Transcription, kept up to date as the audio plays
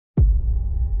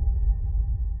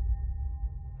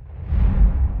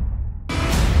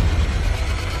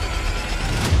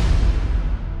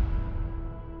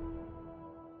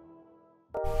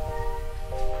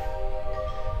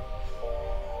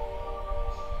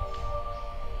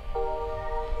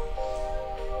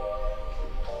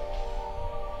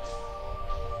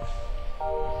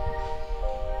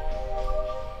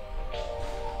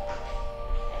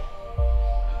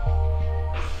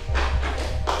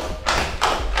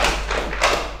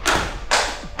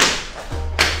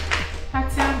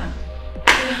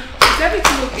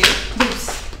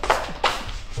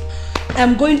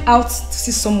am going out to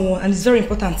see someone and it's very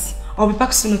important. I'll be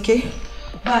back soon, okay?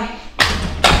 Bye.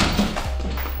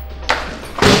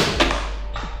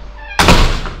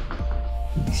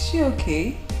 Is she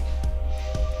okay?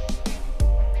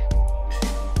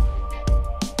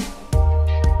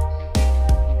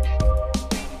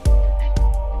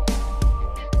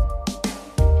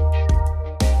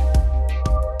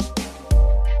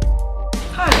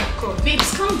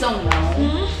 Babes, calm down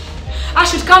now. I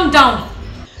should calm down.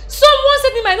 Someone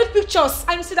sent me my nude pictures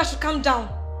and you said I should calm down.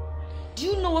 Do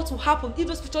you know what will happen if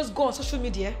those pictures go on social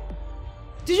media?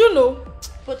 Do you know?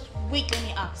 But wait, let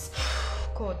me ask.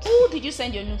 God. Who did you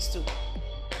send your nudes to?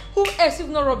 Who else if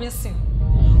not Robinson?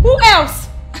 Who else?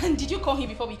 And did you call him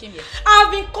before we came here?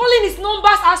 I've been calling his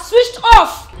numbers and switched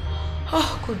off.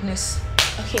 Oh, goodness.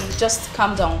 Okay, just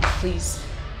calm down, please.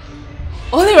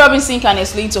 Only Robinson can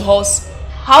explain to us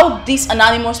how this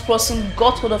anonymous person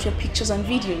got hold of your pictures and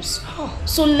videos. Oh.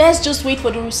 So let's just wait for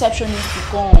the receptionist to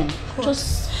come.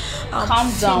 Just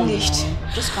calm down.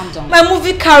 Just calm down. My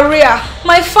movie career,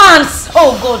 my fans.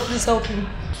 Oh God, please help me.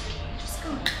 Just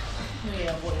come. Hear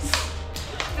your voice.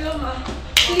 Hello, ma.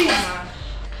 Please.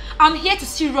 I'm here to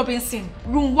see Robinson,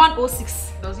 room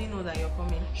 106. Does he know that you're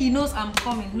coming? He knows I'm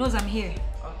coming. He knows I'm here.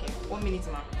 Okay, 1 minute,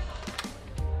 ma'am.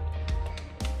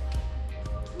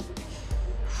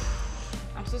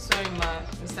 I'm so sorry, ma.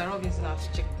 Mr. Robinson has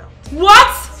checked out. What?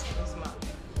 Yes, ma'am.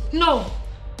 No,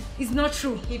 it's not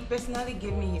true. He personally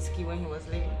gave me his key when he was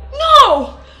leaving.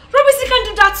 No! Robinson can't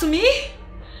do that to me.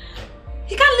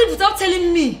 He can't leave without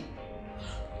telling me.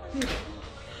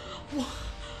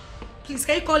 Please,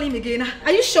 can you call him again?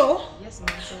 Are you sure? Yes,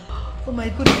 ma'am. Sure. Oh my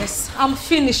goodness, I'm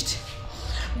finished.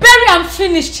 Barry, I'm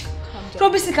finished.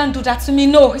 Robinson can't do that to me.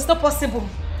 No, it's not possible.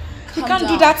 He can't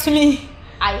do that to me.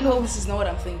 I know this is not what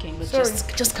I'm thinking, but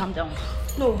just calm down.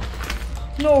 No.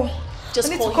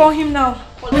 Just I need to call him now.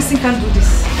 Robinson can't do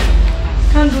this.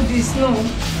 Can't do this, no.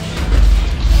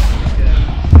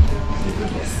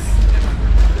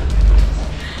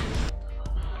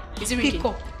 Is he ringing?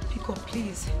 Pick up,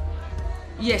 please.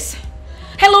 Yes.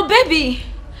 Hello, baby.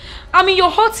 I'm in your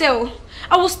hotel.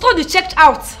 I was told you checked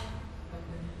out.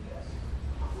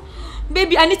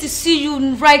 Baby, I need to see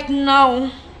you right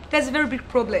now. There's a very big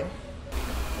problem.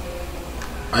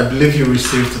 I believe you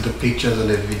received the pictures and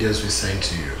the videos we sent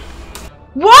to you.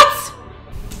 What?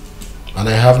 And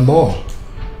I have more.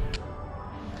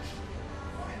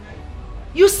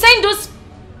 You sent those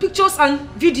pictures and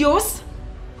videos?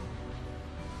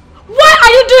 Why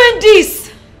are you doing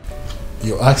this?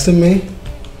 You're asking me?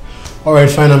 Alright,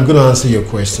 fine, I'm gonna answer your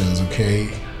questions, okay?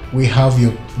 We have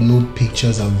your nude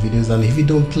pictures and videos, and if you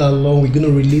don't play along, we're gonna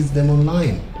release them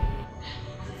online.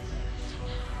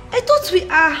 I thought we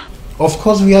are. Of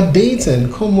course we are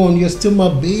dating. Come on, you're still my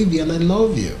baby and I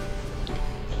love you.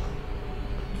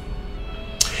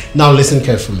 Now listen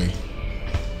carefully.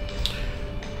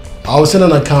 I'll send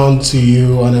an account to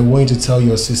you and I want you to tell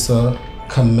your sister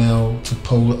Kamel to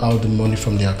pull out the money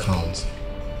from the account.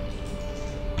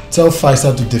 Tell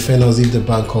Faisal to defend us if the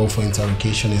bank calls for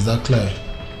interrogation. Is that clear?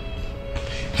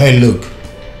 Hey, look.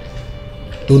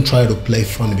 Don't try to play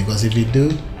funny, because if you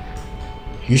do,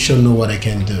 you should know what I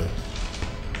can do.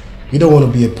 You don't want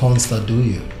to be a porn star, do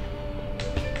you?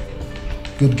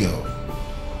 Good girl.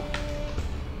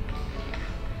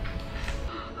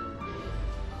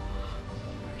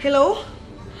 Hello?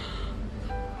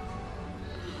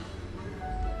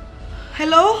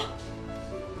 Hello?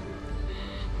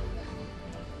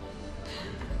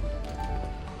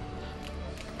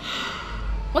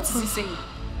 What is he saying?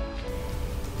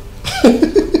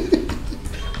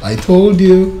 I told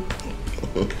you.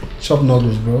 Chop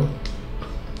knuckles, bro.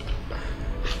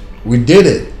 We did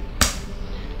it.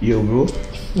 Yo, bro.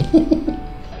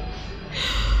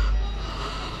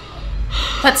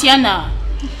 Tatiana,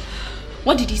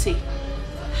 what did he say?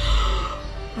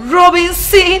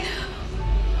 Robinson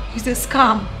is a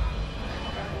scam.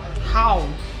 How?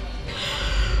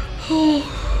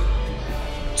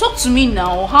 Talk to me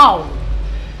now. How?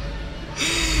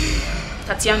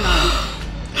 Tatiana.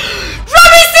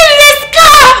 Robinson is a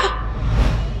scam!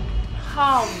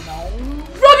 How now?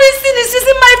 Robinson is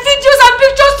using my videos and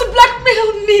pictures to blackmail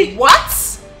me. What?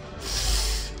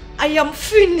 I am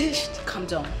finished. Calm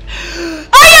down.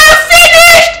 I am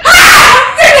finished!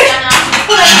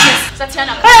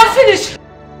 Tatiana, I am finished!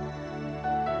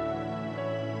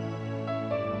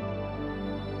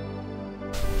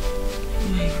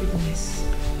 My goodness.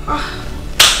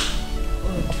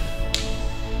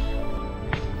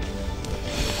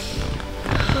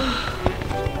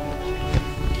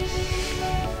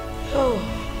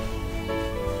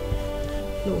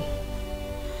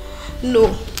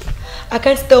 No. I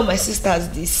can't tell my sisters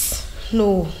this.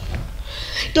 No.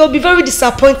 They'll be very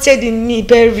disappointed in me,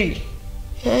 Berry.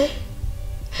 Eh?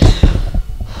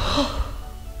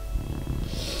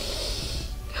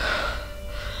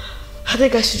 I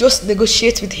think I should just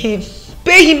negotiate with him.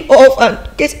 Pay him off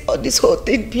and get all this whole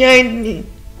thing behind me.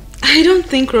 I don't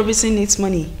think Robinson needs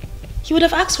money. He would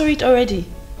have asked for it already.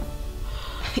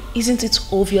 Isn't it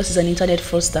obvious he's an internet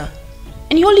fraudster?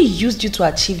 And he only used you to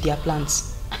achieve their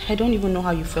plans. I don't even know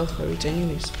how you felt for it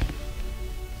anyways.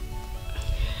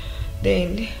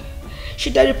 Then,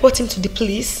 should I report him to the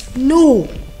police? No!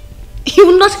 He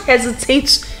will not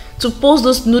hesitate to post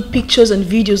those nude pictures and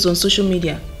videos on social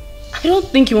media. I don't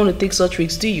think you want to take such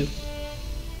risks, do you?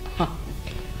 Huh.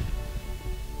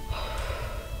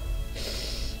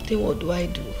 Then what do I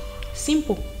do?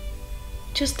 Simple.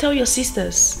 Just tell your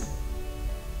sisters.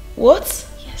 What?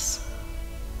 Yes.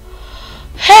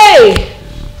 Hey!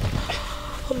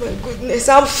 Oh my goodness,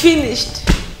 I'm finished.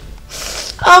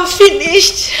 I'm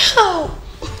finished. How?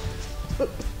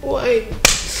 Why?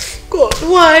 God,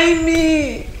 why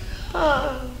me?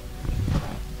 Oh.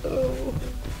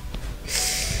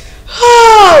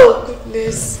 Oh,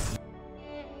 goodness.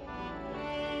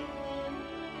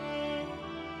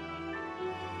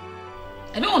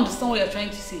 I don't understand what you're trying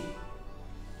to say.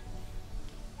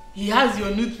 He has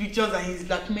your nude pictures and he's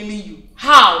blackmailing you.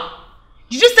 How?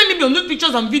 You just send him your nude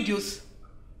pictures and videos?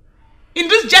 In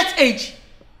this jet age?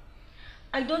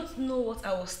 I don't know what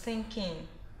I was thinking.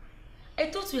 I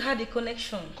thought we had a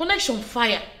connection. Connection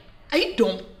fire. Are you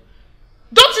dumb?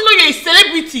 Don't you know you're a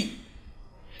celebrity?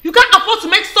 You can't afford to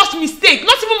make such mistake,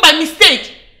 not even by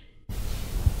mistake.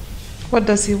 What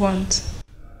does he want?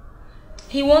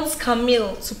 He wants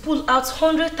Camille to pull out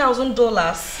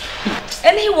 $100,000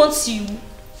 and he wants you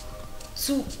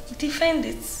to defend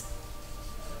it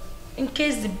in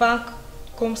case the bank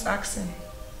comes asking.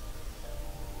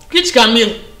 Which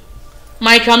Camille?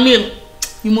 My Camille?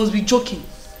 You must be joking.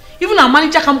 Even our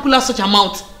manager can pull out such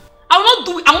amount. I will not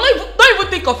do it. I will not even, don't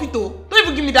even think of it though. Don't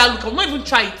even give me that look. I will not even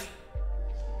try it.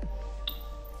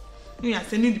 You are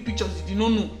sending the pictures you did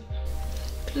not know.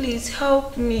 Please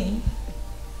help me.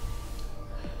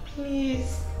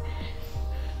 Please.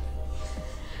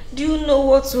 Do you know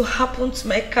what will happen to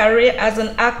my career as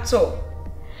an actor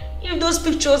if those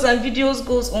pictures and videos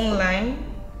goes online?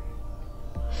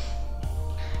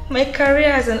 My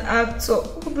career as an actor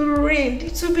will be ruined.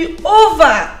 It will be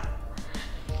over.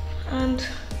 And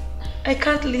I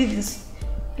can't live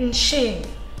in shame.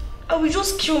 I will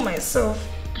just kill myself.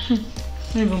 Don't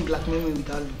even blackmail me with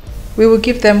that. We will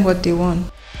give them what they want.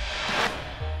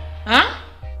 Huh?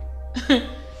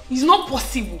 It's not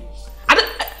possible. I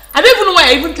don't even know why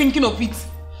I'm even thinking of it.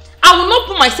 I will not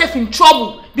put myself in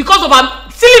trouble because of a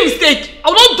silly mistake. I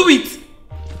will not do it.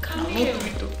 Camille.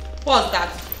 What's that?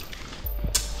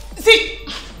 See,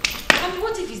 Camille,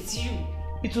 what if it's you?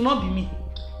 it will not be me.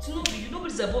 It will not be you.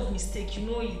 Nobody's above mistake. You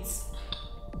know it.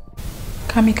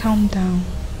 Kami, calm down.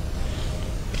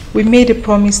 We made a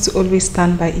promise to always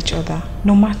stand by each other,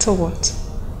 no matter what.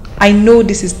 I know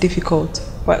this is difficult,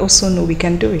 but I also know we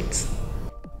can do it.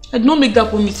 I did not make that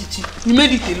promise with you. You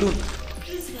made it alone.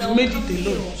 Please now, You made it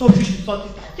Camille. alone. So you should sort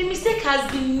it out. The mistake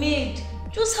has been made.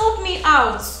 Just help me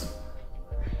out.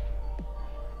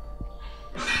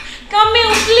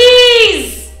 Camille,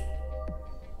 please!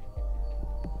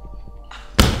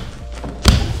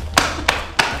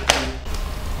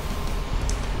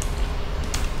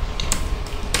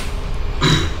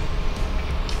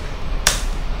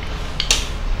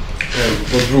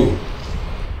 But bro,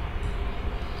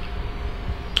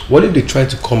 what if they try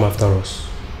to come after us?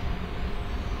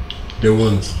 They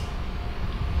won't.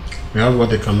 We have what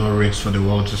they cannot raise for the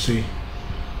world to see.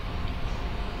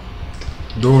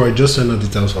 Don't worry, just send the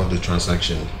details of the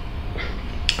transaction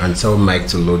and tell Mike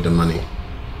to load the money.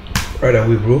 Right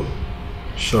away, bro.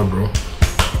 Sure, bro.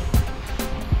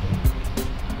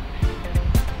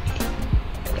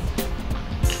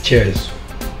 Cheers.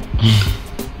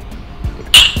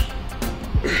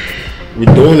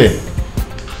 We're doing it.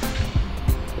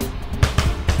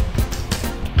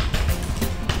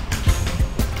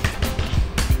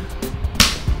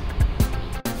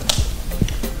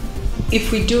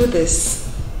 If we do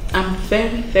this, I'm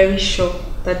very, very sure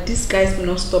that these guys will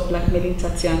not stop blackmailing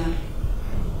Tatiana.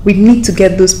 We need to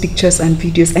get those pictures and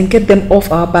videos and get them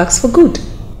off our backs for good.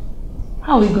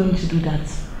 How are we going to do that?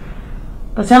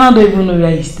 Tatiana don't even know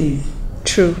where he stays.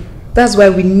 True. That's why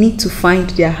we need to find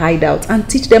their hideout and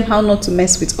teach them how not to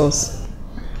mess with us.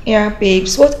 Yeah,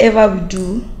 babes, whatever we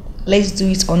do, let's do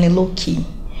it on a low key.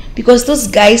 Because those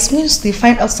guys, once they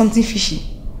find out something fishy,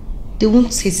 they won't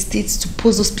hesitate to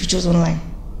post those pictures online.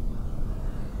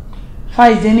 Is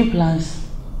there any plans?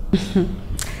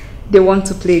 They want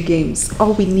to play games.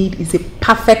 All we need is a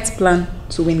perfect plan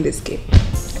to win this game.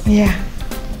 Yeah.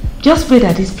 Just pray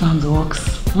that this plan works.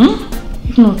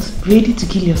 If not, ready to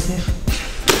kill yourself.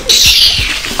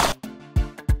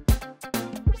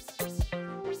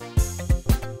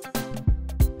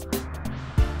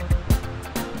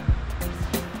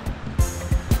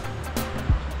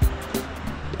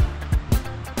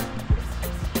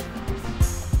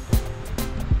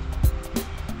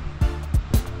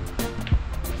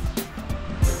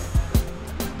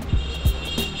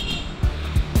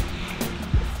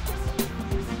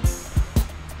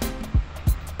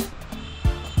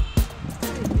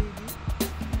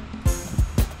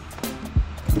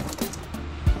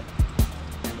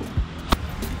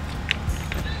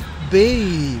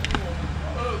 Babe,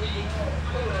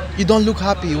 you don't look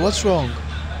happy. What's wrong?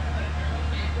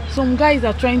 Some guys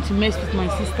are trying to mess with my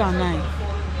sister and I.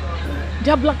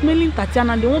 They are blackmailing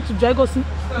Tatiana and they want to drag us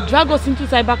into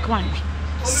cybercrime.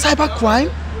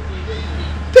 Cybercrime?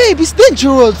 Babe, it's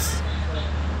dangerous.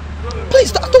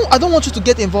 Please, I don't want you to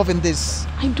get involved in this.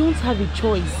 I don't have a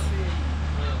choice.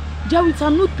 They are with her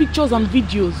nude pictures and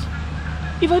videos.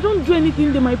 If I don't do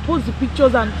anything, they might post the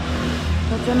pictures and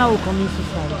Tatiana will commit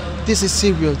suicide. This is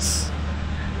serious.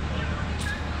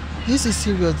 This is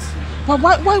serious.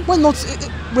 Why not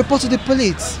report to the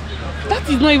police? That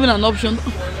is not even an option.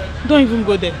 Don't even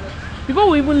go there. Before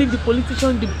we even leave the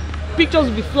politicians, the pictures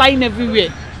will be flying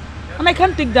everywhere. And I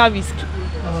can't take that risk.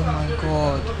 Oh my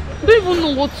God. I don't even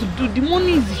know what to do. The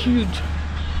money is huge.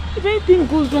 If anything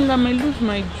goes wrong, I might lose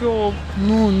my job.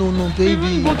 No, baby.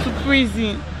 I even go to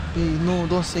prison. Babe, no,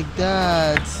 don't say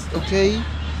that. Okay?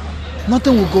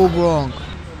 Nothing will go wrong.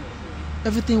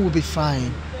 Everything will be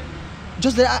fine.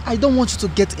 Just that I don't want you to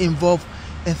get involved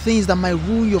in things that might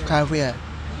ruin your career.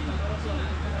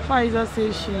 Faiza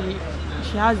says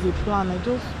she has a plan. I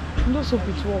just hope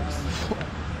it works.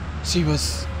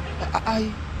 Serious.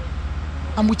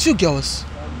 I'm with you girls.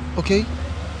 Okay?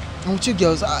 I'm with you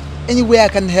girls. Any way I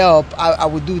can help, I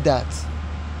will do that.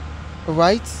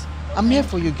 Alright? I'm here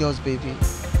for you girls, baby.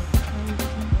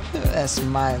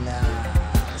 Smile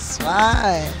now.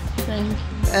 Smile. Thank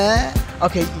you.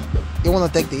 Okay, you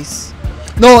want to take this?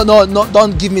 No,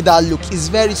 don't give me that look. It's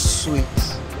very sweet.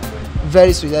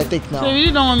 Very sweet. I take now. So you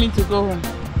really don't want me to go home?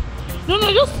 No,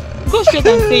 just go straight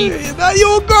and say it. Now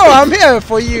you go. I'm here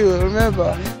for you,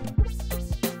 remember.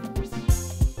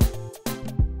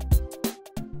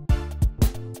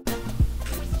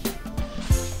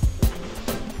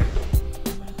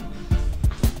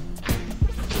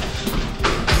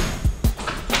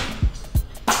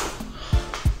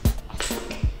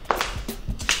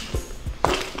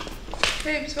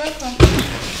 Babes, welcome.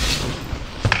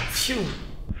 Phew.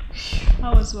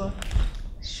 How was work?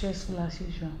 Stressful as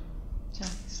usual.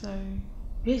 Sorry.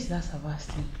 Where is that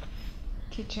Sebastian?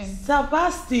 Kitchen.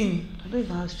 Sebastian! I don't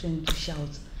even have strength to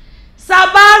shout.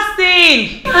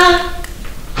 Sebastian!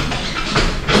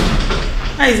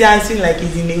 Why is he answering like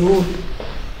he's in a hole?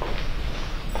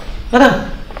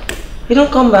 Madam, you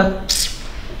don't come back.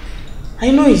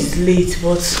 I know it's late,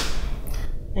 but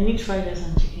I need fried rice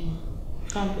and chicken.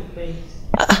 Can't prepare it.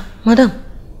 Madam,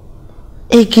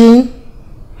 again?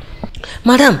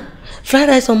 Madam, fried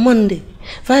rice on Monday,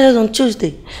 fried rice on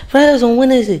Tuesday, fried rice on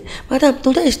Wednesday. Madam,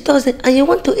 today is Thursday and you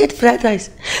want to eat fried rice.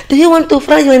 Do you want to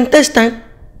fry your intestine?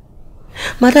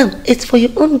 Madam, it's for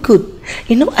your own good.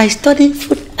 You know, I study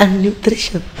food and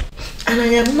nutrition. And I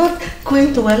am not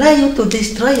going to allow you to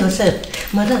destroy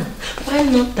yourself. Madam, why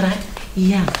not try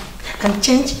yam and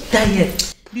change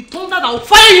diet? The thunder that will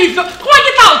fire you if you... Come on,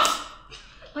 get out!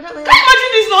 Madam, Can you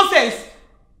imagine this nonsense?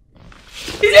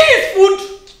 Is it his food?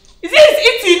 Is it his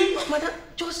eating? Madam,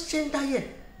 just change diet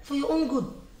for your own good.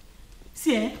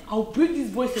 See, I'll break this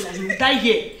voice and he will die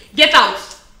here. Get out!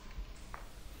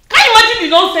 Can you imagine the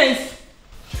nonsense?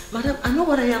 Madam, I know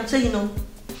what I am saying, no.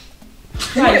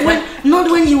 Right,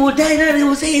 Not when you will die, now they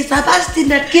will say it's Sebastian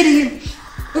that killed him.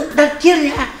 That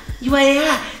killed her. You are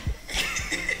here.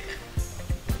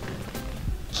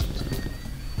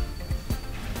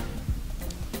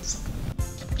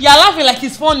 You're laughing like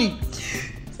it's funny.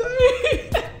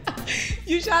 Sorry.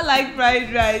 You shall like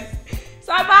fried rice.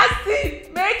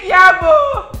 Sebastian, make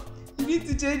yabo. You need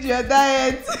to change your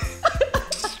diet.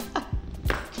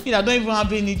 You don't even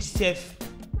have any chef.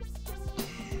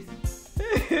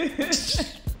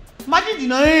 Imagine the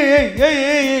noise.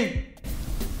 Hey.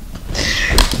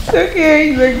 It's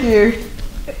okay.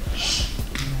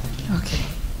 Okay.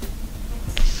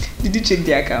 Did you check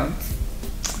the account?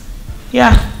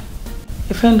 Yeah.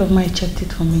 A friend of mine checked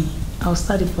it for me. I'll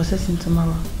start the processing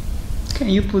tomorrow. Can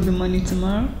you put the money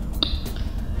tomorrow?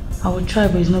 I will try,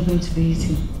 but it's not going to be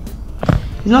easy.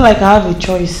 It's not like I have a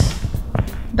choice.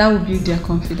 That will build their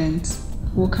confidence.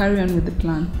 We'll carry on with the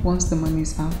plan once the money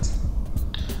is out.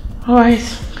 Alright,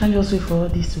 can't just wait for all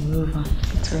this to be over.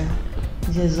 It's real.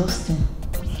 It's exhausting.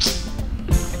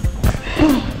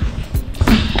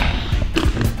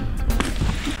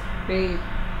 Babe,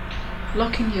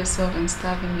 locking yourself and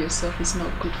starving yourself is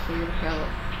not good for your health.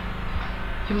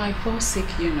 You might fall sick,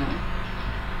 you know.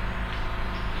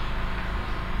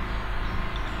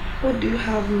 What do you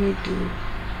have me do?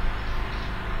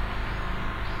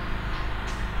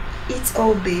 Eat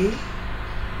all day?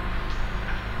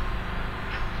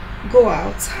 Go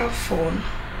out, have fun,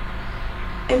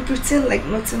 and pretend like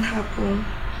nothing happened?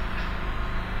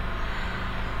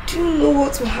 Do you know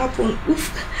what will happen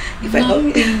if I don't...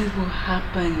 Nothing will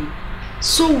happen.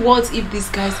 So what if these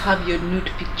guys have your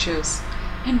nude pictures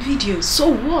and videos? So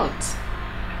what?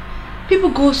 People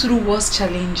go through worse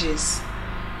challenges.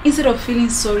 Instead of feeling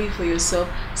sorry for yourself,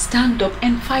 stand up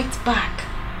and fight back.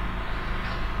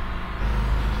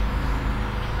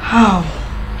 How?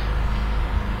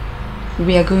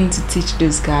 We are going to teach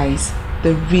those guys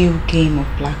the real game of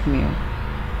blackmail.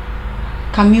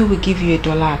 Camille will give you a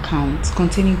dollar account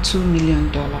containing $2 million.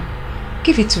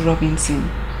 Give it to Robinson.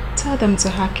 Tell them to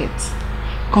hack it.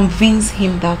 Convince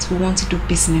him that we want to do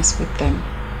business with them.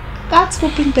 That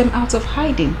will bring them out of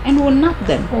hiding and will nab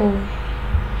them. Oh.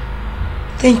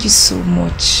 Thank you so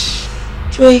much.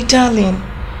 Joy, darling.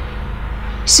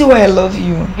 See why I love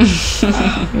you.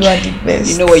 You are the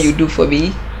best. You know what you do for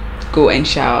me? Go and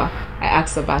shower. I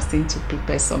asked Sebastian to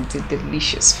prepare something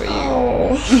delicious for you.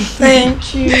 Oh,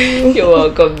 thank you. You're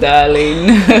welcome,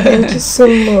 darling. Thank you so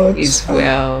much. It's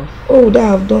well. Oh, that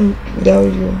I've done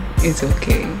without you. It's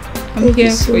okay. I'm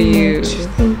here for you.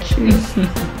 Thank you.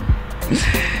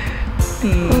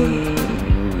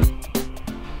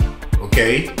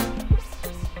 Okay.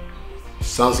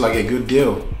 Sounds like a good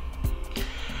deal.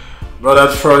 But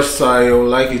at first, I would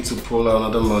like you to pull out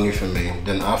another money for me.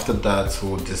 Then after that,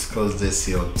 we'll discuss this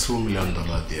your $2 million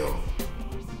deal.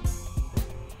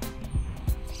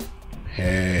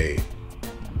 Hey.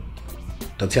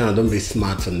 Tatiana, don't be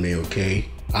smart on me, okay?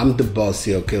 I'm the boss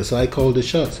here, okay? So I call the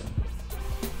shot.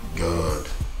 Good.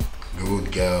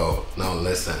 Good girl. Now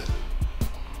listen.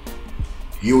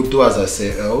 You do as I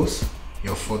say, else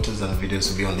your photos and videos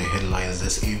will be on the headlines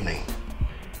this evening.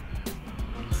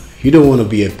 You don't want to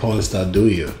be a porn star, do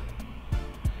you?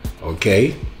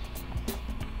 Okay?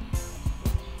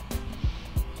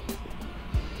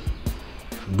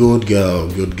 Good girl,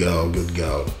 good girl, good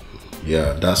girl.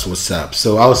 Yeah, that's what's up.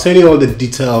 So I'll send you all the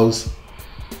details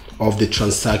of the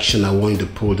transaction I want you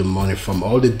to pull the money from.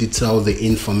 All the details, the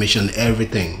information,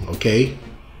 everything, okay?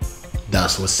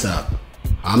 That's what's up.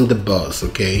 I'm the boss,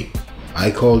 okay? I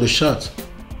call the shot.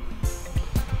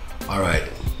 Alright.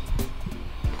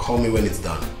 Call me when it's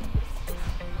done.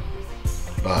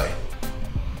 Bye.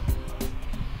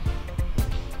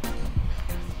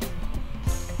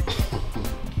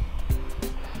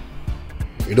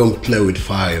 You don't play with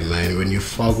fire, man. When you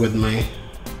fuck with me,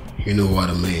 you know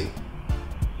what I mean.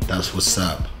 That's what's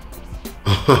up.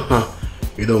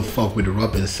 You don't fuck with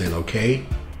Robinson, okay?